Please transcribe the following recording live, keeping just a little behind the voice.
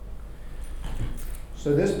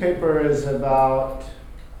So this paper is about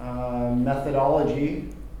methodology,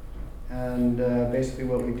 and basically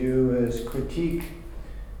what we do is critique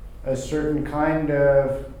a certain kind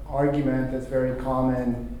of argument that's very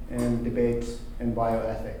common in debates in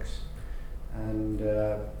bioethics. And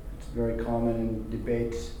it's very common in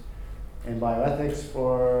debates in bioethics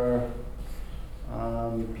for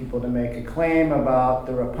people to make a claim about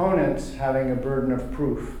their opponents having a burden of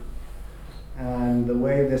proof. And the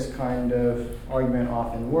way this kind of argument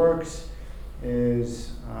often works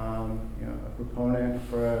is a proponent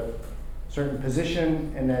for a certain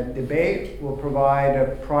position in a debate will provide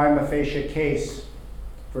a prima facie case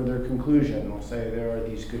for their conclusion. They'll say there are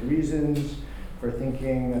these good reasons for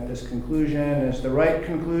thinking that this conclusion is the right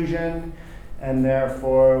conclusion, and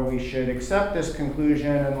therefore we should accept this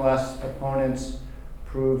conclusion unless opponents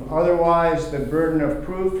prove otherwise. The burden of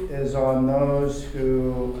proof is on those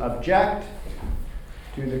who object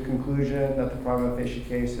to the conclusion that the prima facie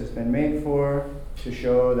case has been made for, to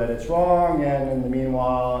show that it's wrong, and in the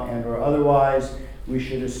meanwhile and or otherwise we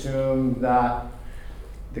should assume that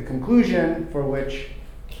the conclusion for which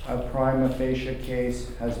a prima facie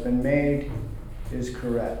case has been made is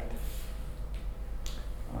correct.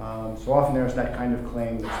 So often there's that kind of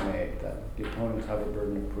claim that's made, that the opponents have a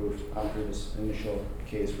burden of proof after this initial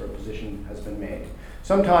case for a position has been made.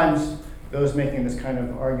 Sometimes those making this kind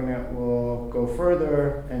of argument will go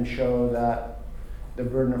further and show that the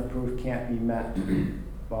burden of proof can't be met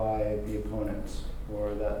by the opponents,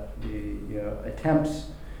 or that the attempts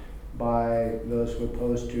by those who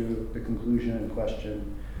oppose to the conclusion in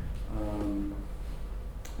question,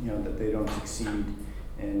 that they don't succeed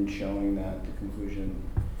in showing that the conclusion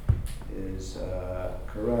is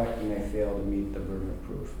correct, and they fail to meet the burden of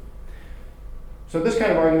proof. So this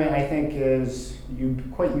kind of argument, I think, is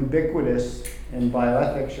quite ubiquitous in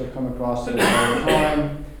bioethics. You'll come across it all the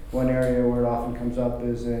time. One area where it often comes up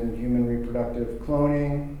is in human reproductive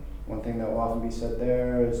cloning. One thing that will often be said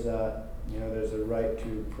there is that there's a right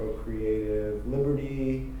to procreative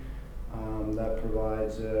liberty that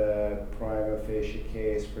provides a prima facie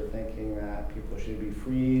case for thinking that people should be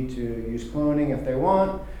free to use cloning if they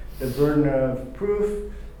want. The burden of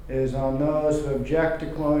proof is on those who object to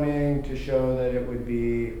cloning to show that it would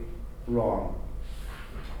be wrong.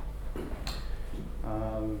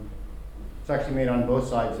 It's actually made on both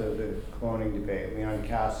sides of the cloning debate. Leon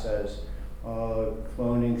Cass says,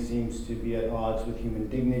 cloning seems to be at odds with human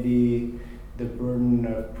dignity. The burden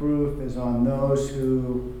of proof is on those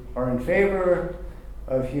who are in favor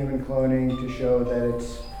of human cloning to show that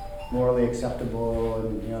it's morally acceptable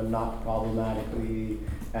and not problematically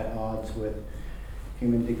at odds with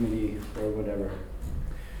human dignity or whatever.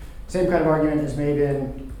 Same kind of argument is made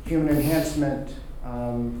in human enhancement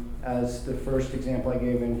as the first example I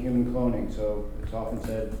gave in human cloning. So it's often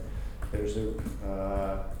said there's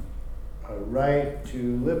a right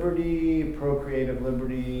to liberty, procreative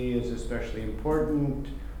liberty is especially important.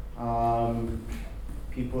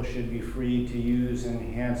 People should be free to use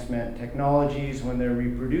enhancement technologies when they're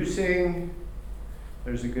reproducing.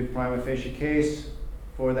 There's a good prima facie case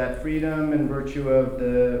for that freedom in virtue of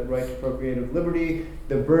the right to procreative liberty.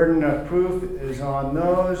 The burden of proof is on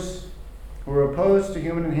those who are opposed to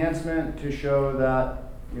human enhancement to show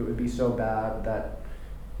that it would be so bad that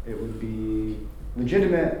it would be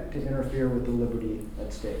legitimate to interfere with the liberty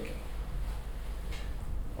at stake.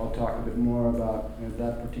 I'll talk a bit more about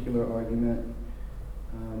that particular argument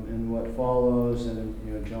and what follows,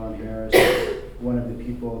 and John Harris is one of the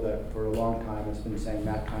people that for a long time has been saying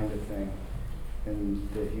that kind of thing in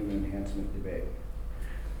the human enhancement debate.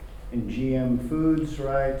 In GM foods,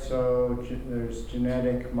 right, so there's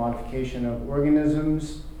genetic modification of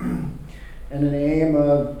organisms, and an aim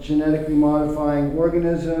of genetically modifying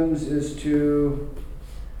organisms is to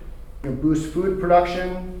boost food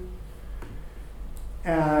production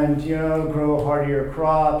and grow hardier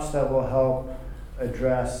crops that will help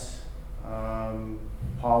address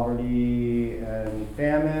poverty and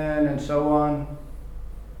famine and so on.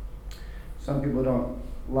 Some people don't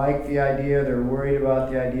like the idea, they're worried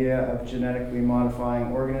about the idea of genetically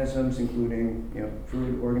modifying organisms, including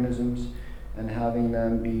food organisms, and having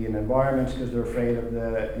them be in environments because they're afraid of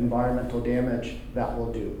the environmental damage that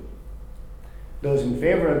will do. Those in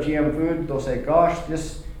favor of GM food, they'll say, gosh,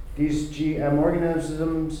 these GM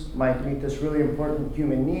organisms might meet this really important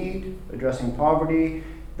human need, addressing poverty.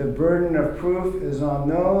 The burden of proof is on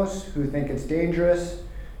those who think it's dangerous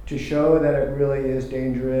to show that it really is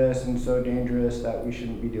dangerous, and so dangerous that we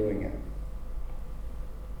shouldn't be doing it.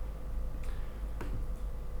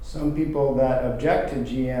 Some people that object to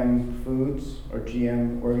GM foods or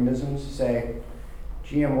GM organisms say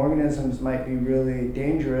GM organisms might be really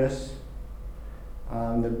dangerous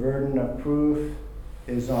The burden of proof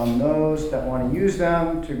is on those that want to use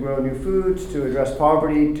them to grow new foods, to address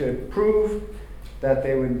poverty, to prove that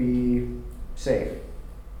they would be safe.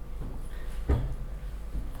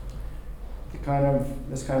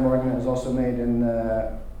 This kind of argument is also made in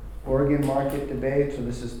the organ market debate. So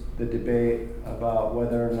this is the debate about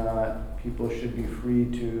whether or not people should be free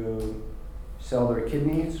to sell their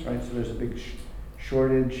kidneys, right? So there's a big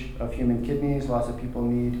shortage of human kidneys. Lots of people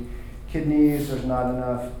need kidneys. There's not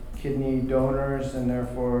enough kidney donors and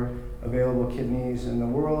therefore available kidneys in the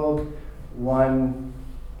world. One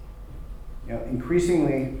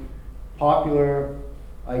increasingly popular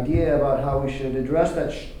idea about how we should address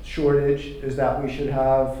that shortage is that we should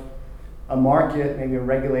have a market, maybe a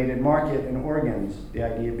regulated market in organs. The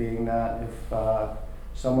idea being that if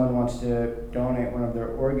someone wants to donate one of their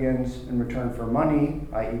organs in return for money,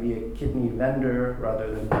 i.e. be a kidney vendor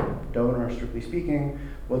rather than donor, strictly speaking,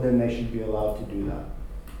 well then they should be allowed to do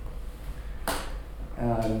that.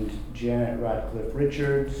 And Janet Radcliffe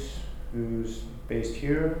Richards, who's based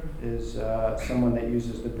here, is someone that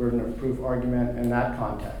uses the burden of proof argument in that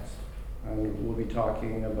context. And we'll be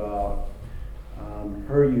talking about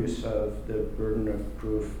her use of the burden of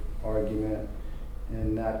proof argument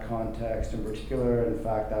in that context in particular. In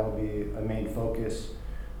fact, that will be a main focus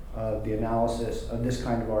of the analysis of this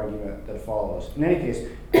kind of argument that follows. In any case,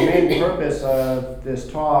 the main purpose of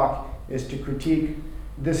this talk is to critique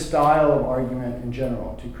this style of argument in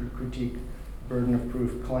general, to critique burden of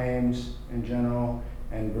proof claims in general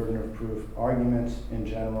and burden of proof arguments in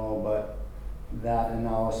general, but that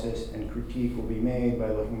analysis and critique will be made by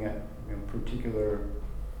looking at particular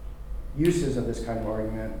uses of this kind of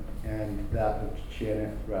argument, and that of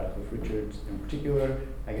Janet Radcliffe Richards in particular.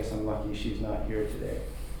 I guess I'm lucky she's not here today.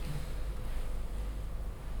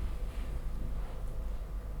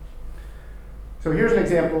 So here's an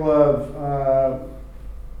example of a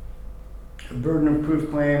burden of proof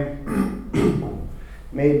claim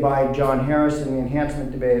made by John Harris in the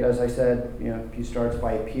enhancement debate. As I said, he starts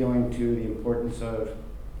by appealing to the importance of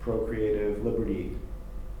procreative liberty.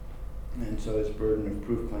 And so his burden of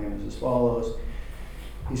proof claim is as follows.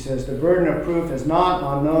 He says, the burden of proof is not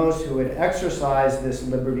on those who would exercise this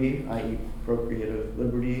liberty, i.e. procreative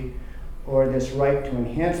liberty, or this right to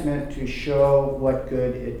enhancement to show what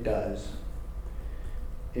good it does.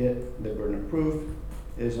 The burden of proof,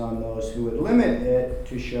 is on those who would limit it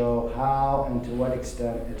to show how and to what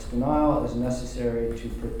extent its denial is necessary to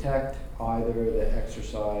protect either the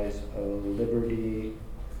exercise of liberty,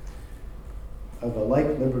 of a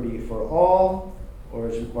like liberty for all, or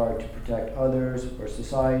is required to protect others or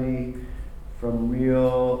society from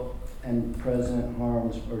real and present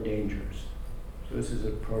harms or dangers. So this is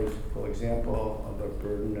a prototypical example of a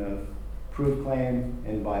burden of proof claim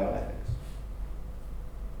in bioethics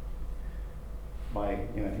by, I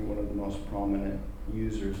think, one of the most prominent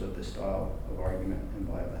users of this style of argument in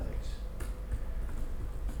bioethics.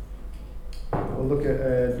 We'll look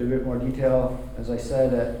at a bit more detail, as I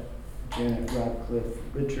said, at Janet Radcliffe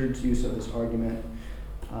Richards' use of this argument.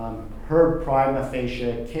 Her prima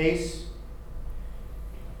facie case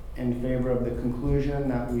in favor of the conclusion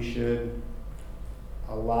that we should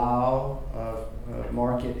allow a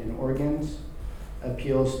market in organs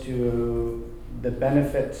appeals to the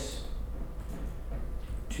benefits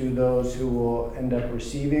to those who will end up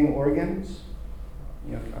receiving organs,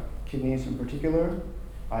 kidneys in particular,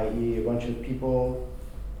 i.e. a bunch of people,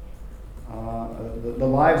 the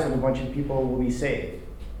lives of a bunch of people will be saved.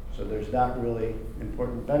 So there's that really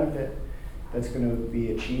important benefit that's going to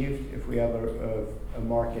be achieved if we have a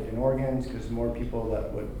market in organs, because more people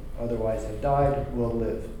that would otherwise have died will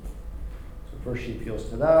live. So first she appeals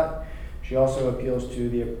to that. She also appeals to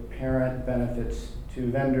the apparent benefits to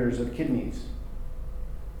vendors of kidneys,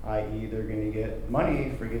 i.e. they're going to get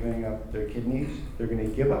money for giving up their kidneys. They're going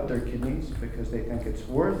to give up their kidneys because they think it's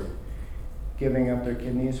worth giving up their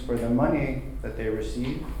kidneys for the money that they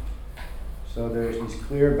receive. So there's these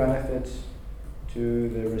clear benefits to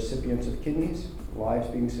the recipients of kidneys, lives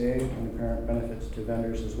being saved, and apparent benefits to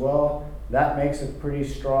vendors as well. That makes a pretty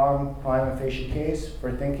strong prima facie case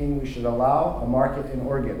for thinking we should allow a market in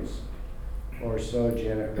organs, or so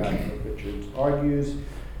Janet Radcliffe Richards argues.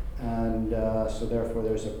 And so therefore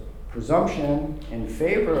there's a presumption in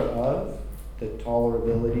favor of the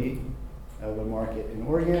tolerability of a market in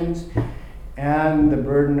organs, and the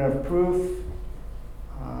burden of proof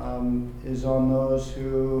is on those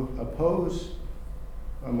who oppose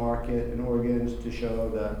a market in organs to show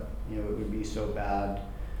that it would be so bad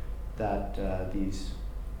that these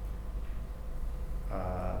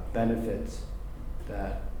benefits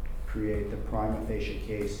that create the prima facie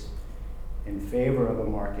case in favor of a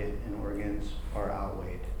market in organs are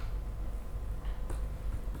outweighed.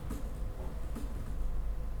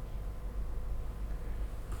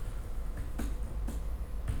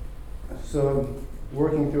 So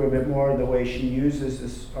working through a bit more the way she uses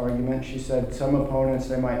this argument, she said some opponents,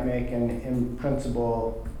 they might make an in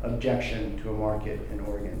principle objection to a market in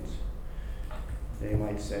organs. They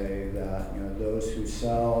might say that those who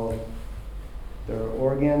sell their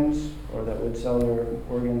organs or that would sell their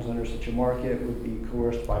organs under such a market would be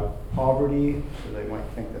coerced by poverty. So they might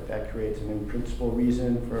think that that creates an in principle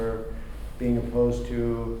reason for being opposed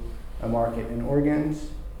to a market in organs.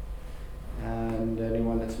 And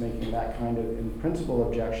anyone that's making that kind of in principle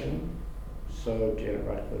objection, so Janet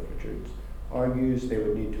Radcliffe Richards argues, they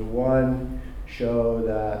would need to, one, show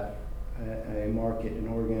that a market in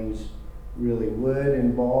organs really would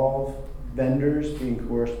involve vendors being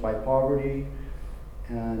coerced by poverty,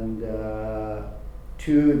 and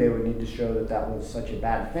two, they would need to show that that was such a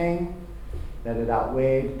bad thing that it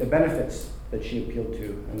outweighed the benefits that she appealed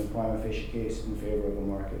to in the prima facie case in favor of a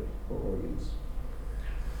market for organs.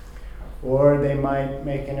 Or they might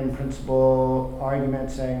make an in principle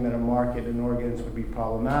argument saying that a market in organs would be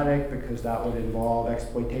problematic because that would involve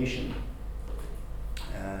exploitation.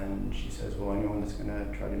 And she says, well, anyone that's going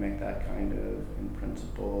to try to make that kind of in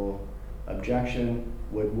principle objection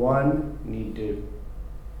would, one,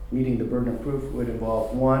 meeting the burden of proof would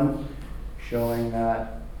involve, one, showing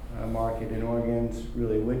that a market in organs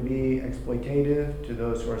really would be exploitative to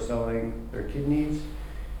those who are selling their kidneys,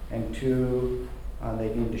 and two,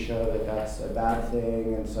 they need to show that that's a bad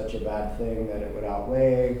thing and such a bad thing that it would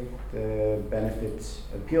outweigh the benefits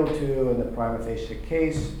appealed to in the prima facie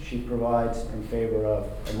case she provides in favor of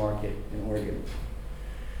a market in organs.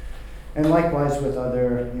 And likewise with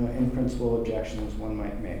other in principle objections one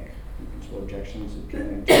might make. In principle objections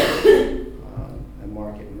appealing to a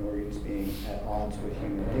market in organs being at odds with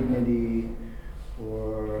human dignity,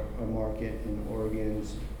 or a market in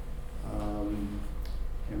organs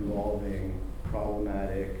involving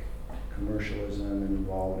problematic commercialism,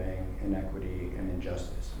 involving inequity and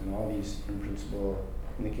injustice. And all these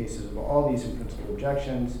in the cases of all these in principle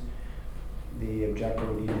objections, the objector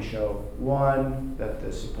would need to show, one, that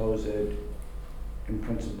the supposed in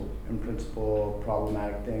principle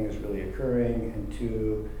problematic thing is really occurring, and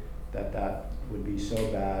two, that that would be so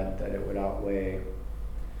bad that it would outweigh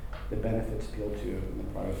the benefits appealed to in the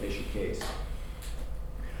prima facie case.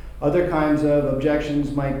 Other kinds of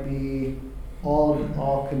objections might be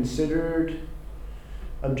all considered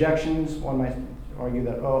objections. One might argue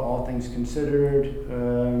that, all things considered,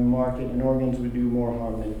 market in organs would do more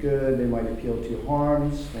harm than good. They might appeal to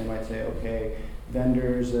harms. They might say, okay,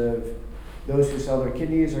 vendors of those who sell their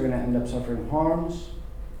kidneys are going to end up suffering harms,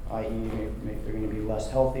 i.e. they're going to be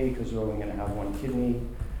less healthy because they're only going to have one kidney.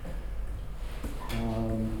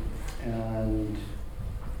 And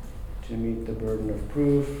to meet the burden of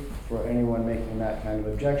proof for anyone making that kind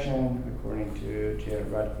of objection, according to Janet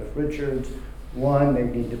Radcliffe Richards, one, they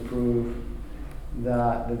need to prove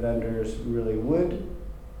that the vendors really would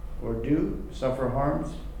or do suffer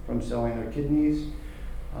harms from selling their kidneys,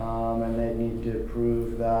 and they need to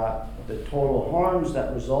prove that the total harms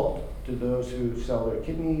that result to those who sell their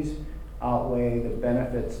kidneys outweigh the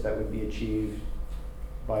benefits that would be achieved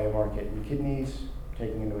by a market in kidneys,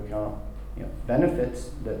 taking into account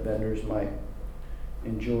benefits that vendors might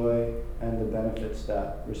enjoy and the benefits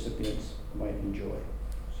that recipients might enjoy.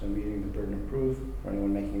 So meeting the burden of proof for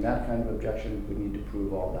anyone making that kind of objection would need to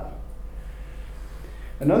prove all that.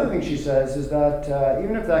 Another thing she says is that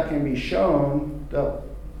even if that can be shown, that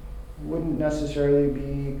wouldn't necessarily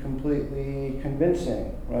be completely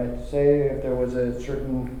convincing, right? Say if there was a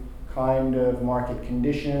certain kind of market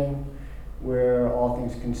condition where all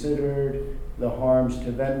things considered, the harms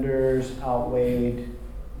to vendors outweighed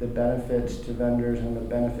the benefits to vendors and the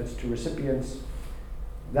benefits to recipients,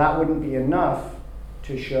 that wouldn't be enough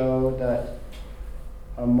to show that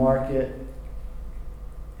a market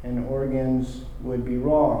in organs would be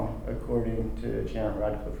wrong, according to Janet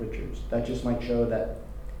Radcliffe Richards. That just might show that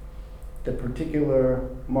the particular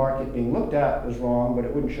market being looked at was wrong, but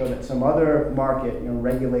it wouldn't show that some other market,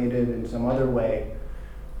 regulated in some other way,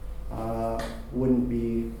 wouldn't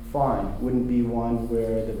be fine, wouldn't be one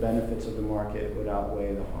where the benefits of the market would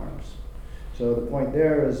outweigh the harms. So the point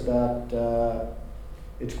there is that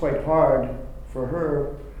it's quite hard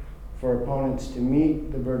for opponents to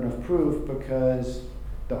meet the burden of proof because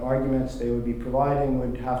the arguments they would be providing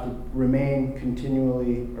would have to remain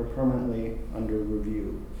continually or permanently under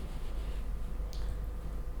review.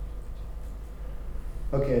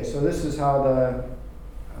 Okay, so this is how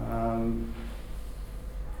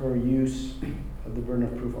her use of the burden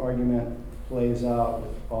of proof argument plays out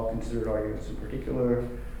with all considered arguments in particular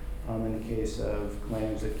in the case of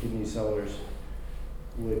claims that kidney sellers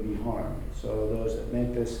would be harmed. So those that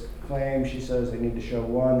make this claim, she says they need to show,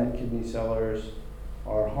 one, that kidney sellers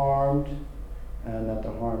are harmed and that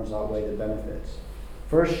the harms outweigh the benefits.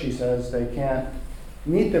 First, she says they can't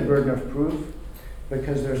meet the burden of proof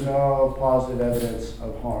because there's no positive evidence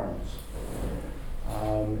of harms.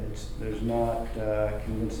 There's not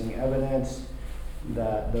convincing evidence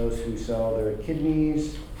that those who sell their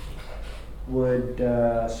kidneys would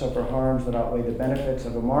suffer harms that outweigh the benefits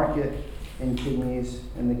of a market in kidneys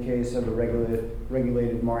in the case of a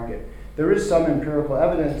regulated market. There is some empirical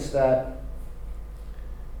evidence that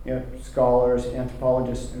scholars,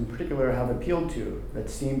 anthropologists in particular, have appealed to that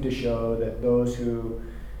seem to show that those who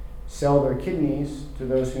sell their kidneys to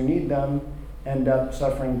those who need them end up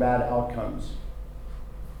suffering bad outcomes.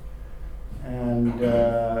 And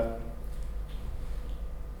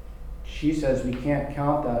she says we can't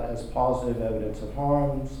count that as positive evidence of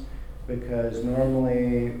harms because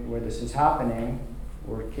normally where this is happening,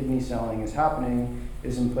 where kidney selling is happening,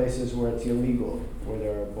 is in places where it's illegal, where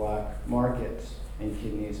there are black markets in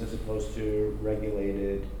kidneys as opposed to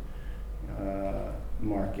regulated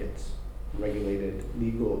markets, regulated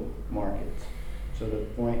legal markets. So the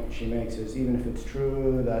point she makes is even if it's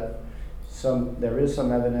true that there is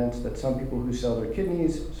some evidence that some people who sell their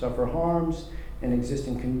kidneys suffer harms in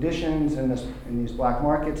existing conditions in these black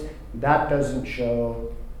markets, that doesn't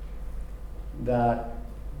show that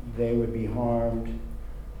they would be harmed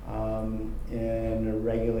in a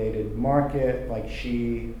regulated market like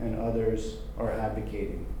she and others are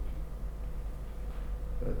advocating.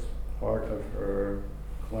 That's part of her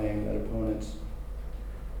claim that opponents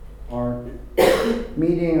aren't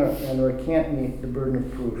meeting or can't meet the burden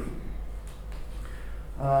of proof.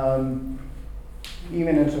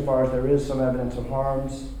 Even insofar as there is some evidence of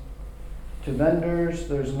harms to vendors,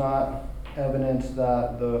 there's not evidence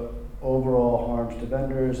that the overall harms to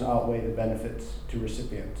vendors outweigh the benefits to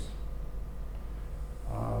recipients.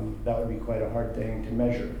 That would be quite a hard thing to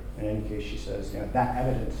measure. In any case, she says, that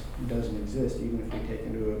evidence doesn't exist, even if we take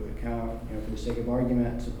into account, for the sake of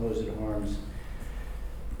argument, supposed harms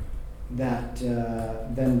that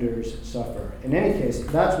vendors suffer. In any case,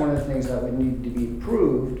 that's one of the things that would need to be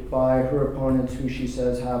proved by her opponents who she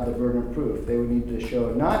says have the burden of proof. They would need to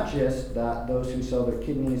show not just that those who sell their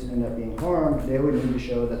kidneys end up being harmed, they would need to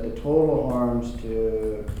show that the total harms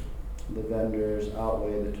to the vendors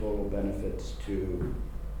outweigh the total benefits to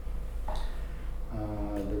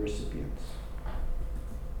the recipients.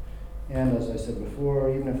 And as I said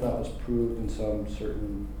before, even if that was proved in some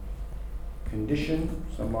certain condition,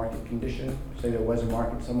 some market condition, say there was a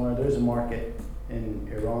market somewhere, there's a market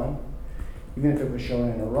in Iran, even if it was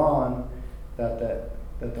shown in Iran that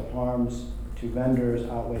the harms to vendors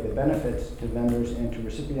outweigh the benefits to vendors and to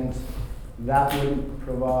recipients, that wouldn't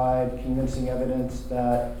provide convincing evidence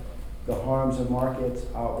that the harms of markets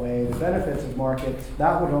outweigh the benefits of markets.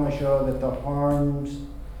 That would only show that the harms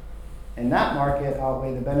in that market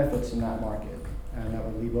outweigh the benefits in that market. And that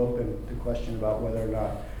would leave open the question about whether or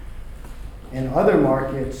not in other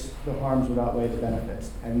markets the harms would outweigh the benefits.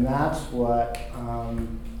 And that's what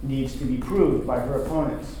needs to be proved by her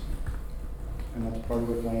opponents. And that's part of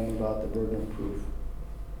her claim about the burden of proof.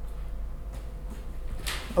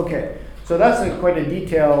 Okay, so that's quite a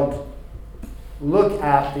detailed look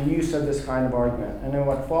at the use of this kind of argument. And then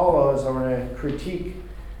what follows, I'm going to critique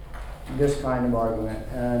this kind of argument.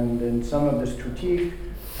 And in some of this critique,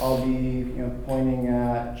 I'll be pointing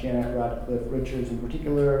at Janet Radcliffe Richards in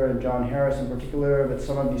particular and John Harris in particular, but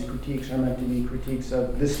some of these critiques are meant to be critiques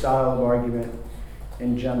of this style of argument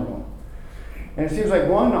in general. And it seems like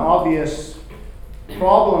one obvious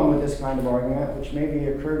problem with this kind of argument, which maybe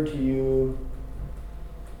occurred to you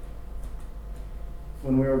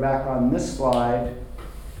when we were back on this slide,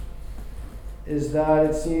 is that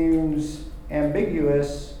it seems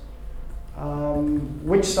ambiguous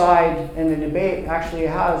which side in the debate actually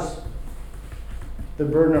has the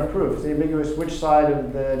burden of proof. It's ambiguous which side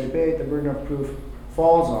of the debate the burden of proof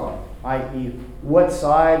falls on, i.e. what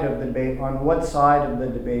side of the debate, on what side of the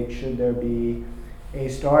debate should there be a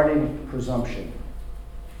starting presumption.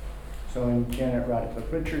 So in Janet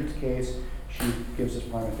Radcliffe Richards' case, she gives this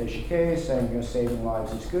prima facie case saying saving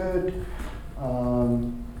lives is good,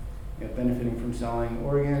 benefiting from selling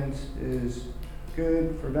organs is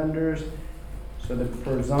good for vendors. So the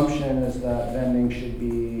presumption is that vending should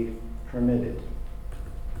be permitted.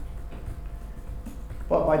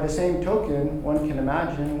 But by the same token, one can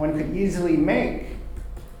imagine, one could easily make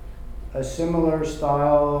a similar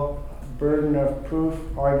style burden of proof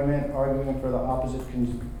argument, arguing for the opposite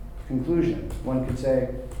conclusion. One could say,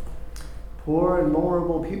 poor and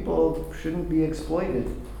vulnerable people shouldn't be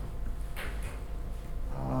exploited.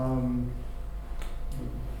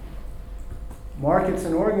 Markets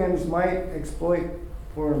and organs might exploit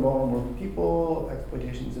poor and vulnerable people.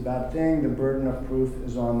 Exploitation is a bad thing. The burden of proof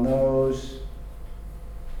is on those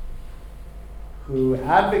who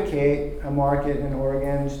advocate a market in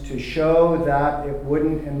organs to show that it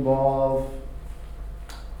wouldn't involve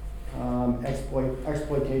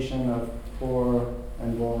exploitation of poor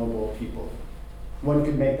and vulnerable people. One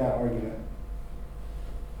could make that argument.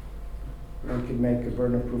 One could make a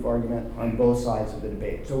burden of proof argument on both sides of the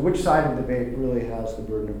debate. So which side of the debate really has the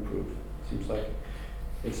burden of proof? Seems like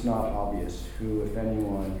it's not obvious who, if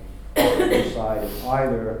anyone, on which side, if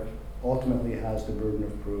either, ultimately has the burden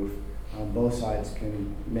of proof. Both sides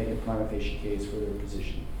can make a prima facie case for their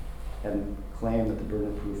position and claim that the burden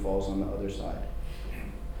of proof falls on the other side.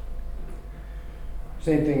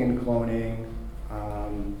 Same thing in cloning.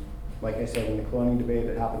 Like I said, in the cloning debate,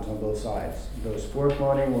 it happens on both sides. Those for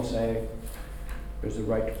cloning will say there's a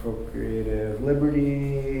right to procreative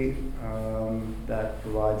liberty that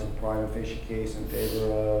provides a prima facie case in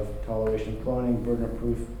favor of toleration of cloning. Burden of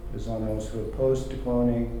proof is on those who oppose to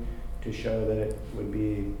cloning to show that it would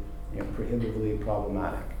be prohibitively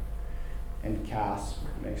problematic. And Cass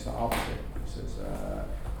makes the opposite. It says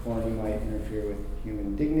cloning might interfere with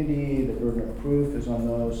human dignity. The burden of proof is on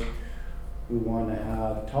those who want to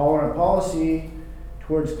have tolerant policy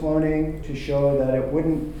towards cloning to show that it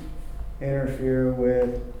wouldn't interfere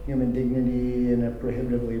with human dignity in a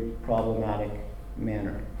prohibitively problematic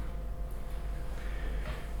manner.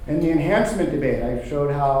 In the enhancement debate, I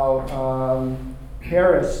showed how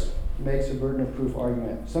Harris makes a burden of proof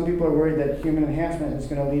argument. Some people are worried that human enhancement is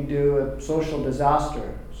going to lead to a social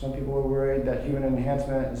disaster. Some people are worried that human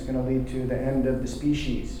enhancement is going to lead to the end of the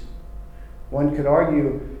species. One could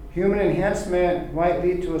argue human enhancement might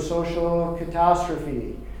lead to a social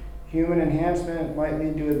catastrophe. Human enhancement might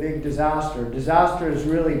lead to a big disaster. Disaster is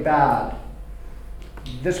really bad.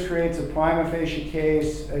 This creates a prima facie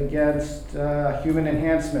case against human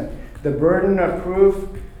enhancement. The burden of proof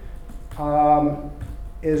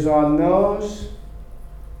is on those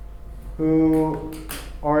who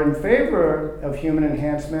are in favor of human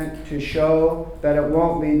enhancement to show that it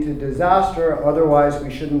won't lead to disaster, otherwise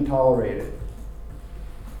we shouldn't tolerate it.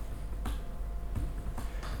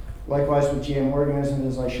 Likewise with GM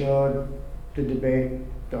organisms, as I showed, the debate,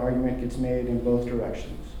 the argument gets made in both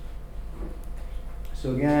directions.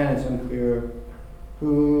 So again, it's unclear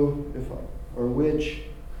who, if or which,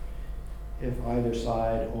 if either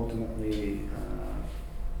side ultimately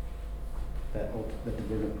that the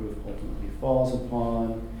burden of proof ultimately falls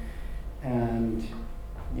upon. And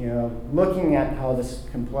looking at how this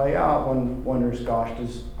can play out, one wonders, gosh,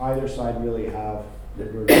 does either side really have the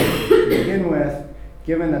burden of proof to begin with?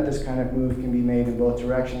 Given that this kind of move can be made in both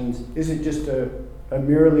directions, is it just a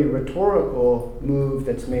merely rhetorical move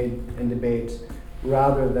that's made in debates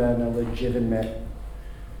rather than a legitimate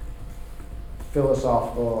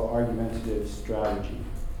philosophical argumentative strategy?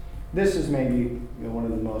 This is maybe one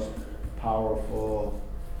of the most powerful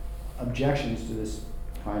objections to this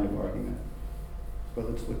kind of argument. But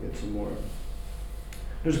let's look at some more.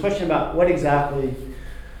 There's a question about what exactly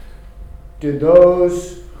do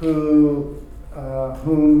those whom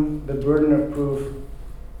the burden of proof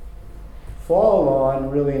fall on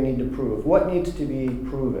really need to prove. What needs to be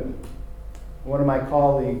proven? One of my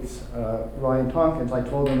colleagues, Ryan Tompkins, I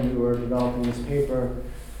told him we were developing this paper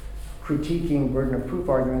critiquing burden of proof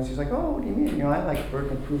arguments. He's like, oh, what do you mean? I like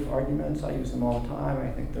burden of proof arguments. I use them all the time.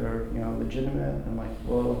 I think they're legitimate. I'm like,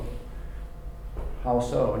 well, how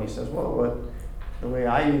so? And he says, well, the way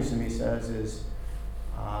I use them, he says, is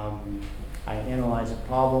I analyze a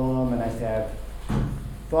problem and I say I've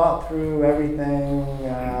thought through everything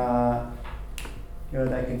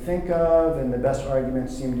that I can think of, and the best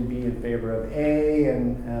arguments seem to be in favor of A,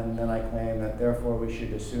 and then I claim that therefore we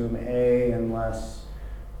should assume A unless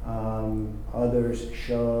others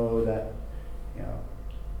show that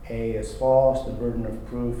A is false. The burden of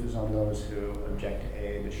proof is on those who object to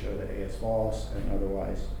A to show that A is false, and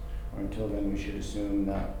otherwise, or until then, we should assume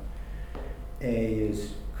that A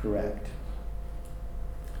is correct.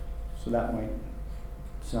 So that might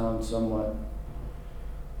sound somewhat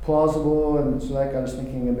plausible, and so that got us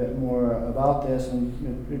thinking a bit more about this.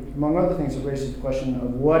 And among other things, it raises the question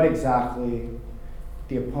of what exactly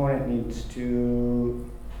the opponent needs to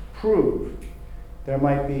prove. There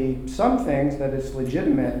might be some things that it's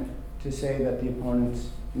legitimate to say that the opponents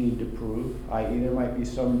need to prove, i.e. there might be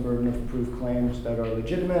some burden of proof claims that are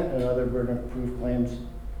legitimate and other burden of proof claims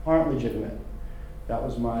aren't legitimate. That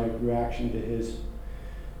was my reaction to his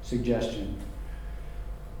suggestion.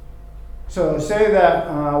 So say that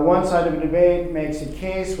one side of a debate makes a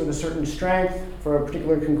case with a certain strength for a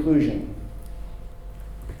particular conclusion.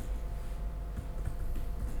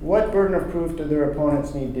 What burden of proof do their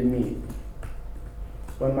opponents need to meet?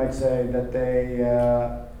 One might say that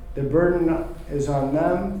the burden is on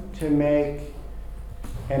them to make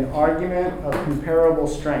an argument of comparable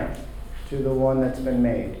strength to the one that's been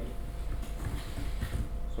made.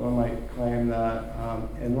 So one might claim that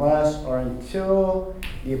unless or until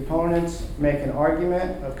the opponents make an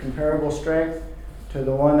argument of comparable strength to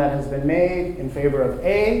the one that has been made in favor of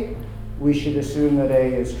A, we should assume that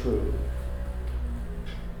A is true.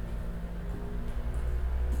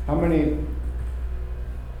 How many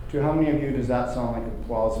of you does that sound like a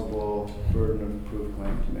plausible burden of proof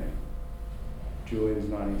claim to make? Julian's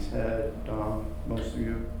nodding his head. Dom, most of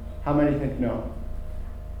you. How many think no?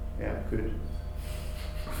 Yeah, good.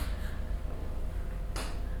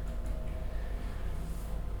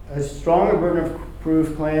 A stronger burden of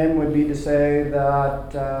proof claim would be to say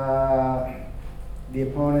that the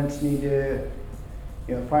opponents need to,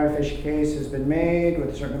 prima facie case has been made with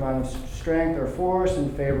a certain amount of strength or force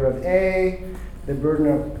in favor of A. The burden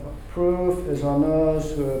of proof is on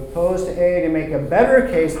those who oppose to A to make a better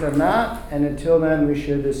case than that, and until then we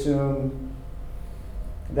should assume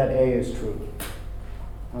that A is true.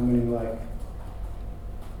 How many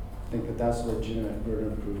think that that's a legitimate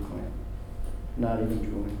burden of proof claim? Not even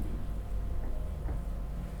Julian.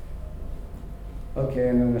 Okay,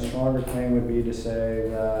 and then the stronger claim would be to say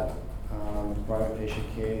that the prima facie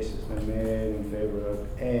case has been made in favor of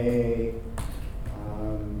A.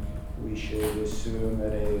 We should assume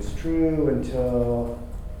that A is true until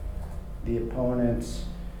the opponents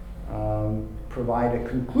provide a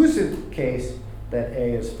conclusive case that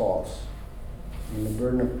A is false. And the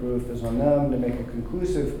burden of proof is on them to make a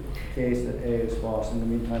conclusive case that A is false. In the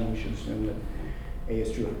meantime, we should assume that A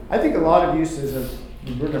is true. I think a lot of uses of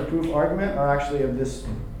the burden of proof argument are actually of this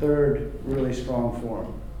third really strong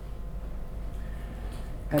form.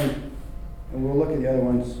 And we'll look at the other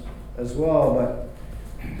ones as well, but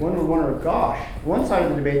one would wonder, gosh, one side of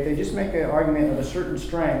the debate, they just make an argument of a certain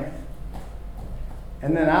strength,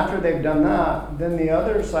 and then after they've done that, then the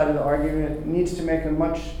other side of the argument needs to make a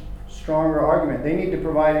much stronger argument. They need to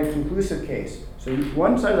provide a conclusive case. So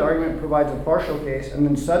one side of the argument provides a partial case, and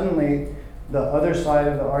then suddenly the other side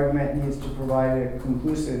of the argument needs to provide a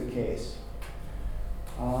conclusive case.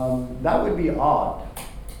 That would be odd.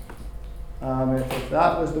 If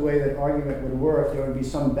that was the way that argument would work, there would be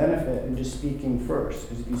some benefit in just speaking first.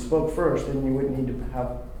 Because if you spoke first, then you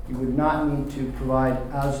would not need to provide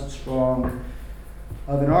as strong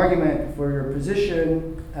of an argument for your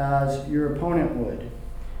position as your opponent would.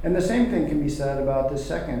 And the same thing can be said about the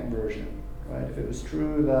second version, right? If it was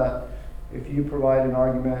true that if you provide an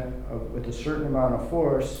argument with a certain amount of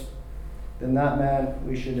force, then that meant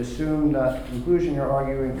we should assume that the conclusion you're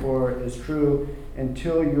arguing for is true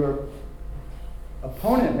until your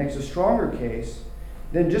opponent makes a stronger case.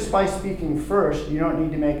 Then just by speaking first, you don't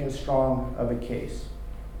need to make as strong of a case.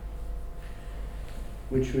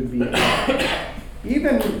 Which would be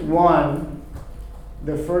even one,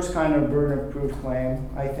 the first kind of burden of proof claim,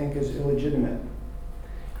 I think is illegitimate.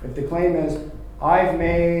 If the claim is, I've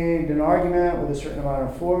made an argument with a certain amount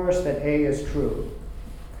of force that A is true.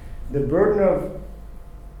 The burden of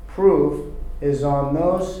proof is on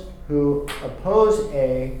those who oppose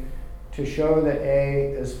A to show that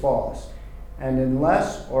A is false. And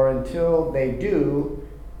unless or until they do,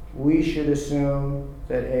 we should assume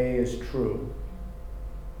that A is true.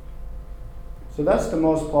 So that's the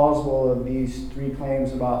most plausible of these three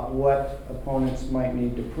claims about what opponents might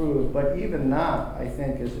need to prove. But even that, I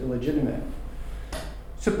think, is illegitimate.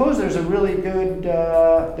 Suppose there are really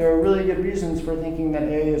good reasons for thinking that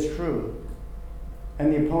A is true,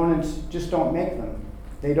 and the opponents just don't make them.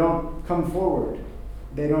 They don't come forward.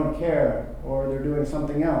 They don't care, or they're doing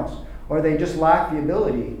something else, or they just lack the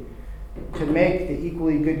ability to make the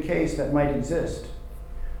equally good case that might exist.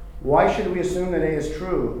 Why should we assume that A is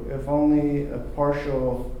true if only a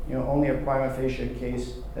prima facie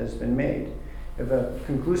case has been made? If a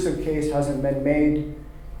conclusive case hasn't been made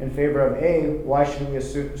in favor of A, why should we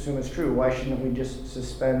assume it's true? Why shouldn't we just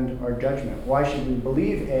suspend our judgment? Why should we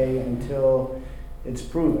believe A until it's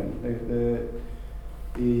proven?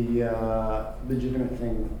 The legitimate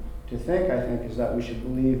thing to think, I think, is that we should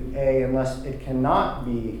believe A unless it cannot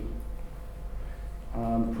be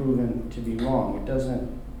proven to be wrong. It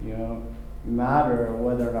doesn't, matter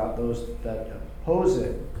whether or not those that oppose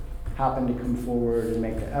it happen to come forward and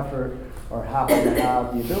make the effort or happen to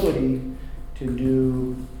have the ability to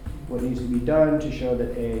do what needs to be done to show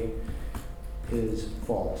that A is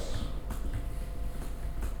false.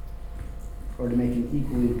 or to make an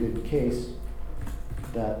equally good case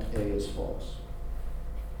that A is false.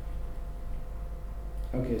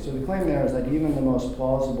 Okay, so the claim there is that even the most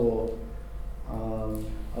plausible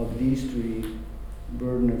of these three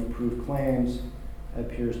burden of proof claims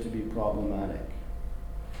appears to be problematic.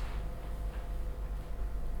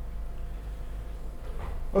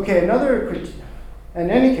 Okay, in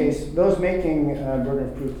any case, those making burden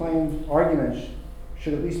of proof claim arguments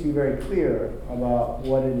should at least be very clear about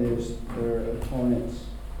what it is their opponents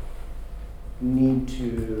need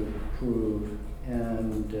to prove,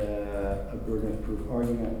 and a burden of proof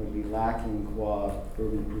argument would be lacking qua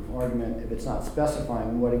burden of proof argument if it's not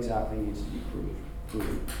specifying what exactly needs to be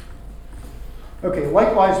proved. Okay,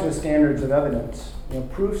 likewise with standards of evidence.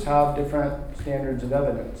 Proofs have different standards of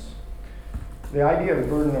evidence. The idea of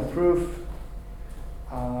burden of proof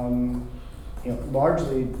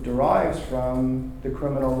largely derives from the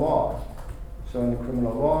criminal law. So in the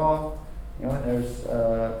criminal law, there's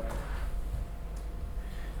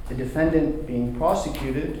the defendant being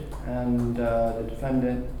prosecuted and the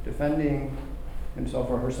defendant defending himself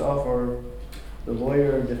or herself, or the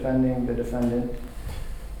lawyer defending the defendant.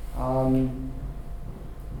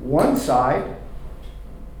 One side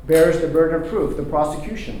bears the burden of proof, the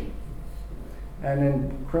prosecution. And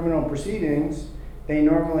in criminal proceedings, they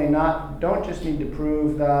normally don't just need to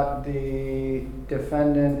prove that the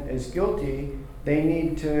defendant is guilty, they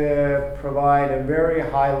need to provide a very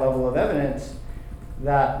high level of evidence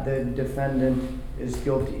that the defendant is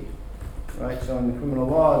guilty. Right? So in the criminal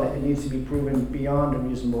law, it needs to be proven beyond a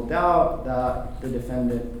reasonable doubt that the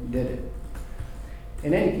defendant did it.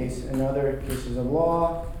 In any case, in other cases of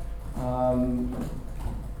law,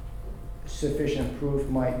 sufficient proof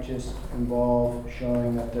might just involve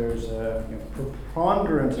showing that there's a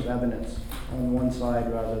preponderance of evidence on one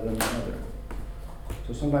side rather than the other.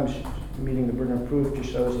 So sometimes meeting the burden of proof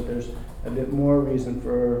just shows that there's a bit more reason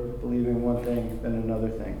for believing one thing than another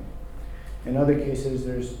thing. In other cases,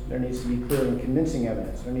 there needs to be clear and convincing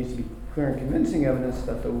evidence. There needs to be clear and convincing evidence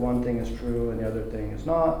that the one thing is true and the other thing is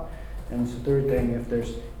not. And it's the third thing, if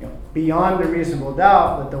there's beyond a reasonable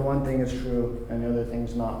doubt that the one thing is true and the other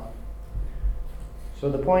thing's not. So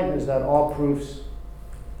the point is that all proofs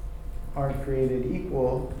aren't created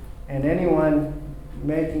equal, and anyone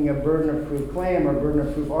making a burden of proof claim or burden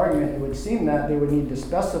of proof argument, it would seem that they would need to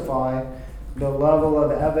specify the level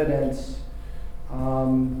of evidence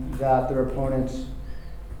that their opponents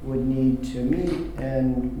would need to meet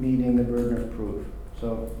in meeting the burden of proof.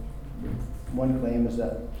 So one claim is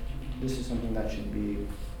that this is something that should be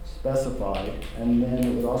specified, and then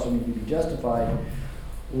it would also need to be justified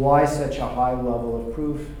why such a high level of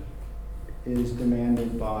proof is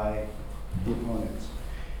demanded by the opponents.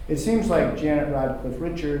 It seems like Janet Radcliffe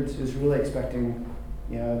Richards is really expecting,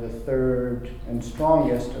 the third and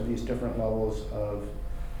strongest of these different levels of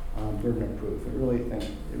burden of proof.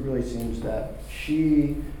 It really seems that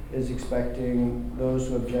she is expecting those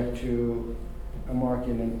who object to a mark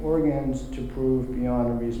in organs to prove beyond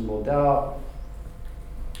a reasonable doubt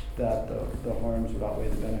that the harms would outweigh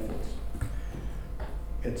the benefits,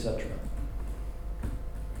 etc.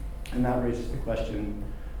 And that raises the question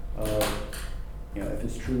of, if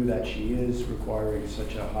it's true that she is requiring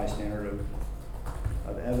such a high standard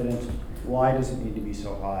of evidence, why does it need to be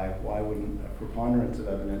so high? Why wouldn't a preponderance of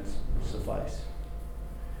evidence suffice?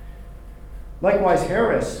 Likewise,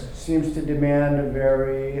 Harris seems to demand a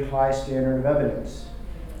very high standard of evidence.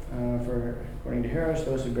 According to Harris,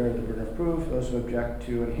 those who bear the burden of proof, those who object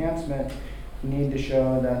to enhancement, need to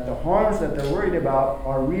show that the harms that they're worried about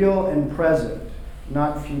are real and present,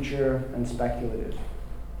 not future and speculative.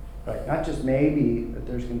 Right? Not just maybe that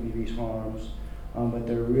there's going to be these harms, but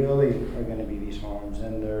there really are going to be these harms,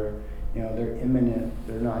 and they're imminent.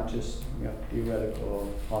 They're not just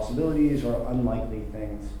theoretical possibilities or unlikely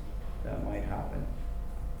things that might happen.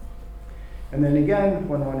 And then again,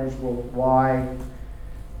 one wonders, well, why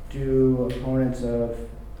do opponents of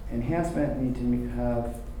enhancement need to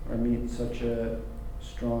meet such a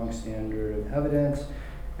strong standard of evidence?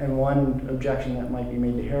 And one objection that might be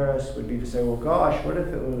made to Harris would be to say, well, gosh, what if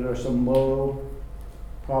there was some low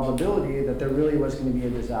probability that there really was going to be a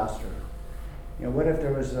disaster? What if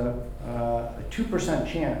there was a 2%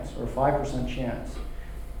 chance or 5% chance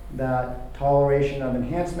that toleration of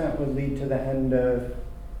enhancement would lead to the end of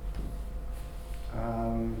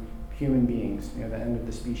human beings, the end of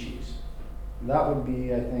the species? That would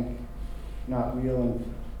be, I think, not real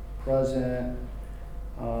and present.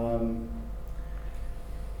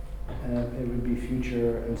 And it would be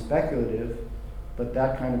future and speculative, but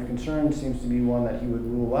that kind of concern seems to be one that he would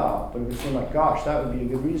rule out. But it would seem like, gosh, that would be a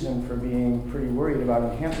good reason for being pretty worried about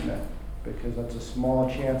enhancement. because that's a small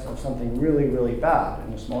chance of something really, really bad.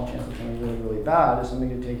 And a small chance of something really, really bad is something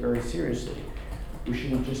to take very seriously. We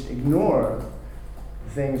shouldn't just ignore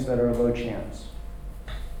things that are low chance,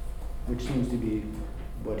 which seems to be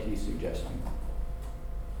what he's suggesting.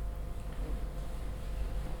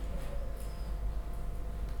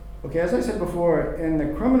 Okay, as I said before, in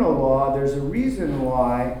the criminal law, there's a reason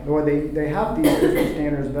why, or they have these different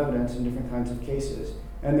standards of evidence in different kinds of cases,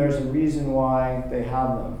 and there's a reason why they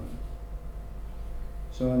have them.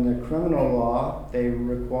 So in the criminal law, they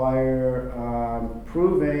require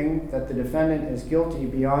proving that the defendant is guilty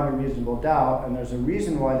beyond a reasonable doubt, and there's a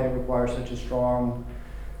reason why they require such a strong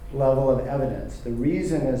level of evidence. The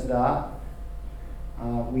reason is that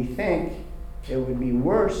we think it would be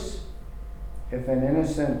worse if an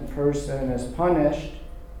innocent person is punished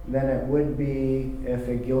than it would be if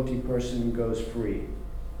a guilty person goes free.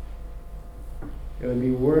 It would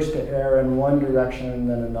be worse to err in one direction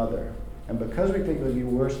than another. And because we think it would be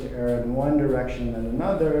worse to err in one direction than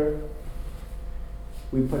another,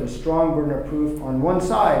 we put a strong burden of proof on one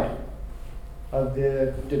side of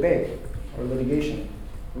the debate or litigation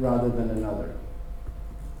rather than another.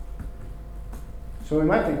 So we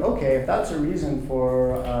might think, okay, if that's a reason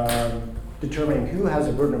for determining who has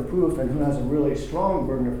a burden of proof and who has a really strong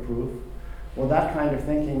burden of proof, well, that kind of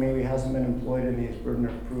thinking maybe hasn't been employed in these burden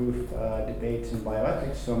of proof debates in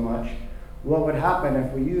bioethics so much. What would happen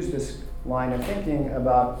if we use this line of thinking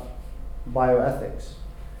about bioethics?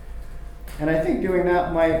 And I think doing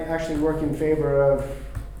that might actually work in favor of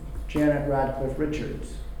Janet Radcliffe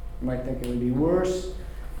Richards. You might think it would be worse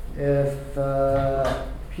if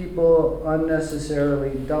people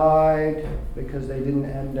unnecessarily died because they didn't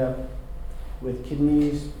end up with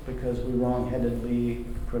kidneys because we wrongheadedly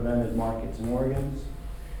prevented markets and organs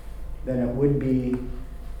than it would be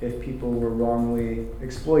if people were wrongly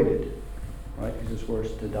exploited, right? Because it's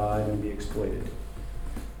worse to die than be exploited.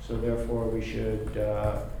 So therefore we should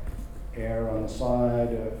err on the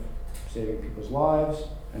side of saving people's lives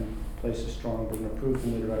and place a strong burden of proof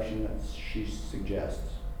in the direction that she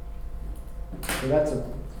suggests. So that's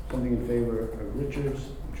something in favor of Richards,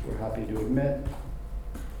 which we're happy to admit.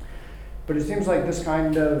 But it seems like this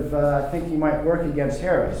kind of thinking might work against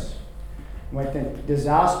Harris. You might think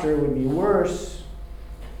disaster would be worse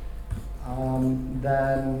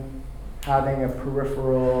than having a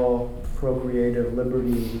peripheral procreative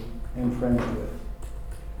liberty infringed with.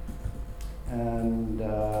 And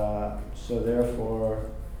so therefore,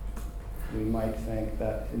 we might think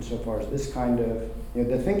that insofar as this kind of,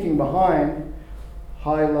 the thinking behind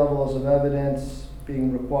high levels of evidence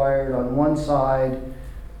being required on one side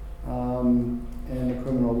in the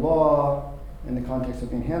criminal law, in the context of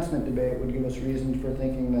the enhancement debate, would give us reasons for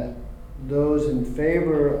thinking that those in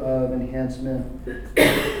favor of enhancement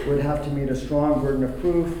would have to meet a strong burden of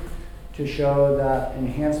proof to show that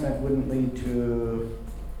enhancement wouldn't lead to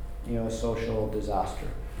a social disaster.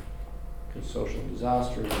 Because social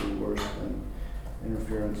disaster would be worse than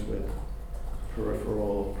interference with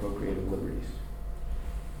peripheral procreative liberties.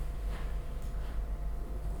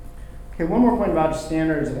 Okay, one more point about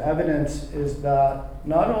standards of evidence is that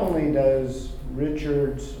not only does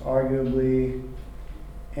Richards arguably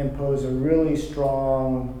impose a really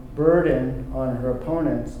strong burden on her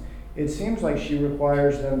opponents, it seems like she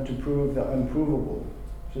requires them to prove the unprovable.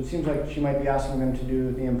 So it seems like she might be asking them to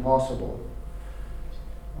do the impossible.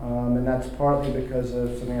 And that's partly because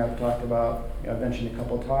of something I've talked about, I've mentioned a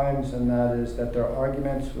couple times, and that is that their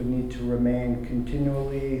arguments would need to remain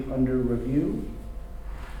continually under review.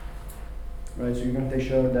 Right, so even if they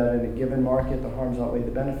showed that in a given market the harms outweigh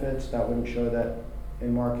the benefits, that wouldn't show that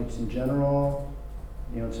in markets in general,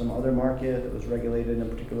 in some other market that was regulated in a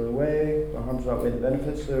particular way, the harms outweigh the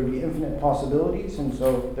benefits. So there would be infinite possibilities, and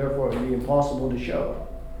so therefore it would be impossible to show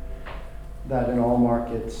that in all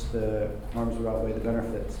markets the harms would outweigh the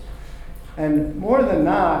benefits. And more than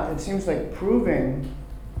that, it seems like proving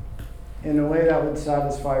in a way that would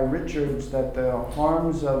satisfy Richards that the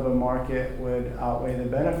harms of a market would outweigh the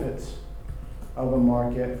benefits of a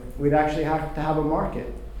market, we'd actually have to have a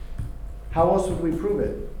market. How else would we prove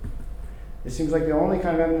it? It seems like the only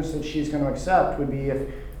kind of evidence that she's going to accept would be if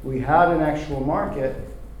we had an actual market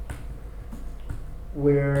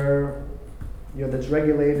where, that's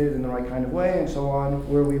regulated in the right kind of way and so on,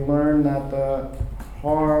 where we learn that the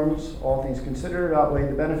harms, all things considered, outweigh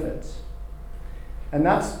the benefits. And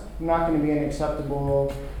that's not going to be an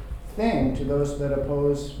acceptable thing to those that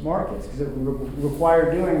oppose markets, because it would require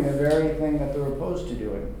doing the very thing that they're opposed to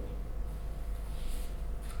doing.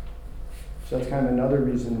 So that's kind of another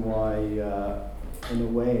reason why, in a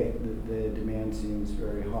way, the demand seems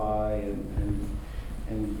very high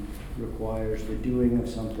and requires the doing of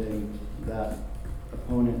something that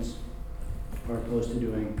opponents are opposed to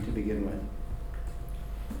doing to begin with.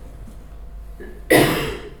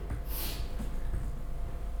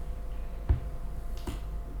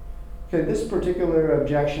 Okay, this particular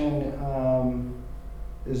objection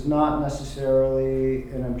is not necessarily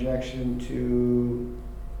an objection to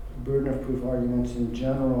burden of proof arguments in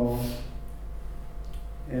general.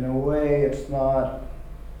 In a way, it's not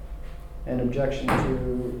an objection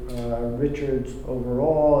to Richard's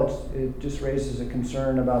overall. It just raises a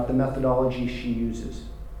concern about the methodology she uses.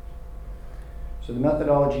 So the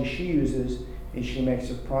methodology she uses is she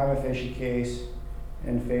makes a prima facie case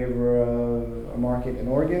in favor of a market in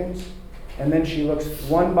organs, and then she looks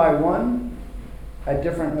one by one at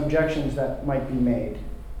different objections that might be made.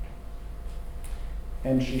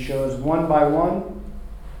 And she shows one by one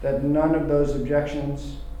that none of those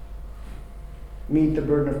objections meet the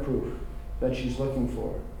burden of proof that she's looking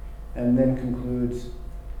for, and then concludes,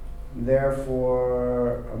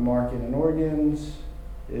 therefore, a market in organs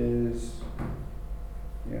is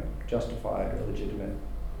justified or legitimate,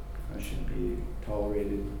 should be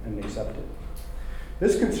tolerated and accepted.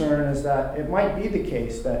 This concern is that it might be the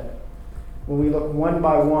case that when we look one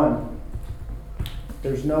by one,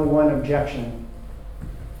 there's no one objection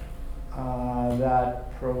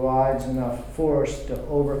that provides enough force to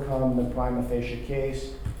overcome the prima facie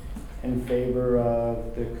case in favor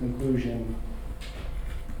of the conclusion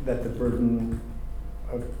that the burden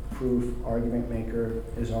of proof argument maker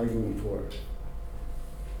is arguing for.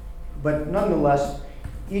 But nonetheless,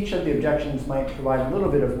 each of the objections might provide a little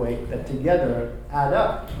bit of weight that together add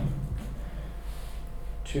up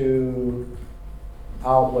to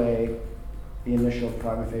outweigh the initial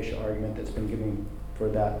prima facie argument that's been given for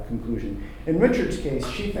that conclusion. In Richard's case,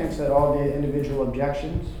 she thinks that all the individual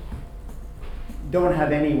objections don't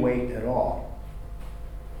have any weight at all.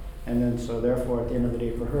 And then so therefore, at the end of the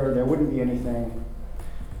day for her, there wouldn't be anything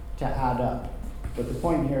to add up. But the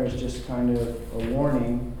point here is just kind of a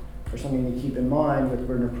warning or something to keep in mind with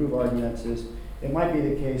burden of proof arguments is it might be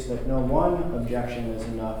the case that no one objection is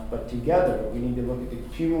enough, but together we need to look at the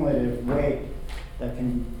cumulative weight that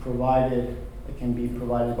can be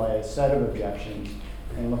provided by a set of objections,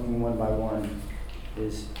 and looking one by one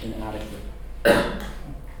is inadequate.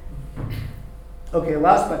 Okay,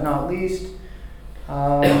 last but not least,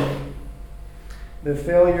 the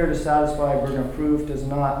failure to satisfy burden of proof does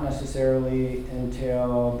not necessarily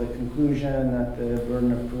entail the conclusion that the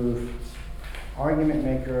burden of proof argument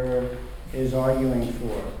maker is arguing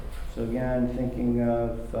for. So again, thinking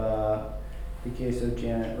of the case of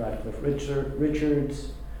Janet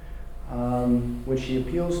Radcliffe-Richards, what she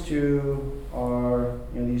appeals to are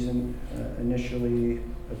these initially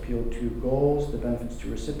appealed to goals, the benefits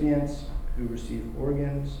to recipients who receive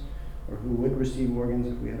organs, or who would receive organs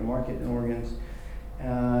if we had a market in organs,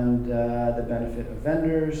 and the benefit of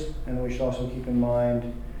vendors. And we should also keep in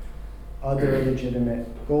mind other legitimate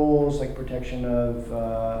goals like protection of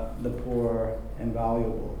the poor and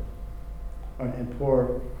valuable, and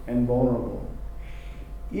poor and vulnerable.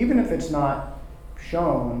 Even if it's not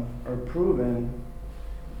shown or proven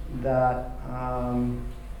that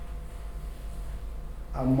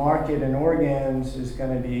a market in organs is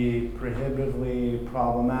going to be prohibitively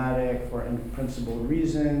problematic for unprincipled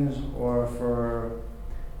reasons or for,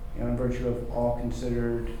 in virtue of all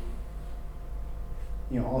considered,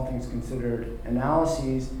 all things considered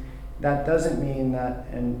analyses, that doesn't mean that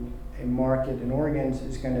a market in organs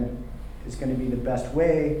is going to be the best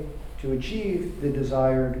way to achieve the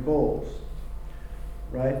desired goals,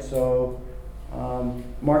 right? So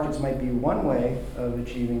markets might be one way of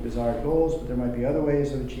achieving desired goals, but there might be other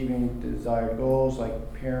ways of achieving desired goals, like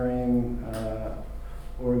pairing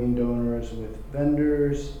organ donors with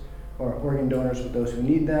vendors, or organ donors with those who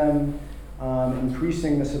need them,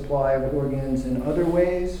 increasing the supply of organs in other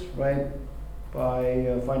ways, right?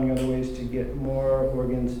 By finding other ways to get more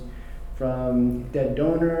organs from dead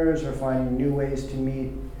donors, or finding new ways to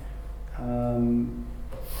meet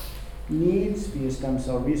needs via stem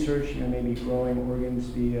cell research, maybe growing organs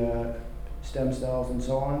via stem cells and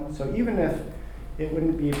so on. So even if it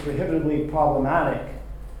wouldn't be prohibitively problematic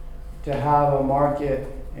to have a market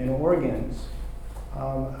in organs,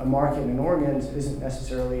 a market in organs isn't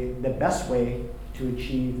necessarily the best way to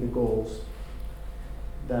achieve the goals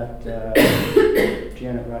that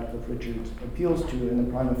Janet Radcliffe-Richards appeals to in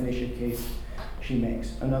the prima facie case she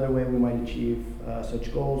makes. Another way we might achieve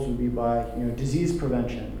such goals would be by disease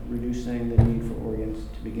prevention, reducing the need for organs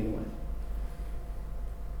to begin with.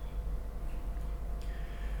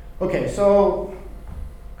 Okay, so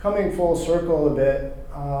coming full circle a bit,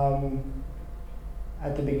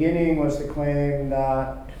 at the beginning was the claim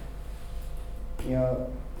that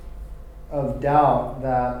of doubt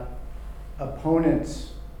that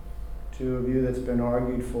opponents to a view that's been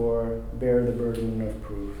argued for bear the burden of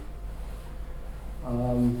proof.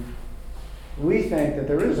 We think that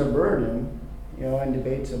there is a burden, in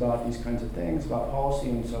debates about these kinds of things, about policy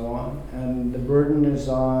and so on, and the burden is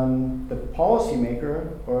on the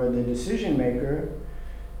policymaker or the decision maker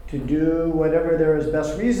to do whatever there is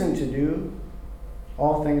best reason to do,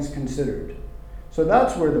 all things considered. So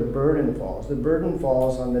that's where the burden falls. The burden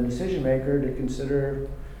falls on the decision maker to consider,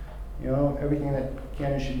 everything that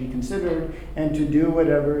can and should be considered, and to do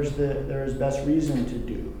whatever there is best reason to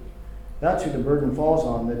do. That's who the burden falls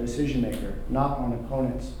on, the decision maker, not on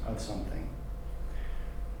opponents of something.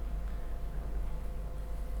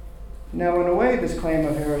 Now, in a way, this claim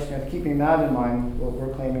of Harris, keeping that in mind, what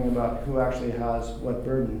we're claiming about who actually has what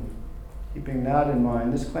burden, keeping that in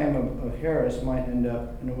mind, this claim of Harris might end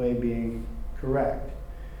up, in a way, being correct.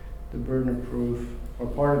 The burden of proof, or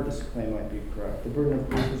part of this claim might be correct. The burden of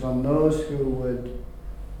proof is on those who would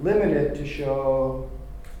limit it to show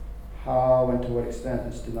how and to what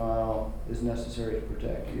extent this denial is necessary to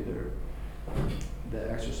protect either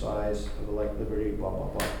the exercise of the like liberty, blah, blah,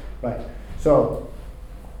 blah. Right. So,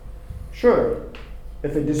 sure,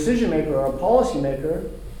 if a decision maker or a policy maker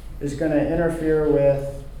is going to interfere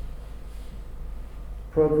with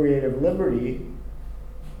procreative liberty,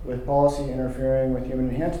 with policy interfering with human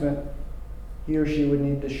enhancement, he or she would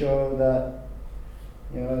need to show that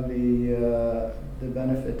the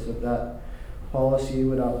benefits of that policy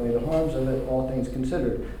would outweigh the harms of it, all things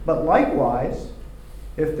considered. But likewise,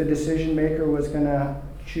 if the decision maker was going to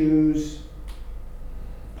choose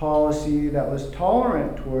policy that was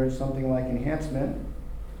tolerant towards something like enhancement,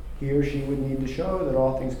 he or she would need to show that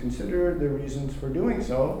all things considered, the reasons for doing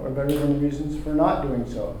so are better than the reasons for not doing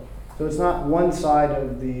so. So it's not one side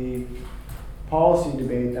of the policy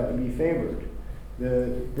debate that would be favored.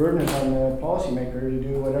 The burden is on the policymaker to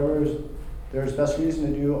do whatever there's best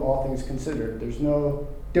reason to do, all things considered. There's no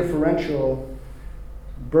differential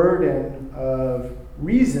burden of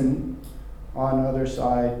reason on the other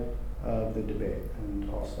side of the debate. And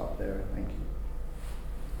I'll stop there. Thank you.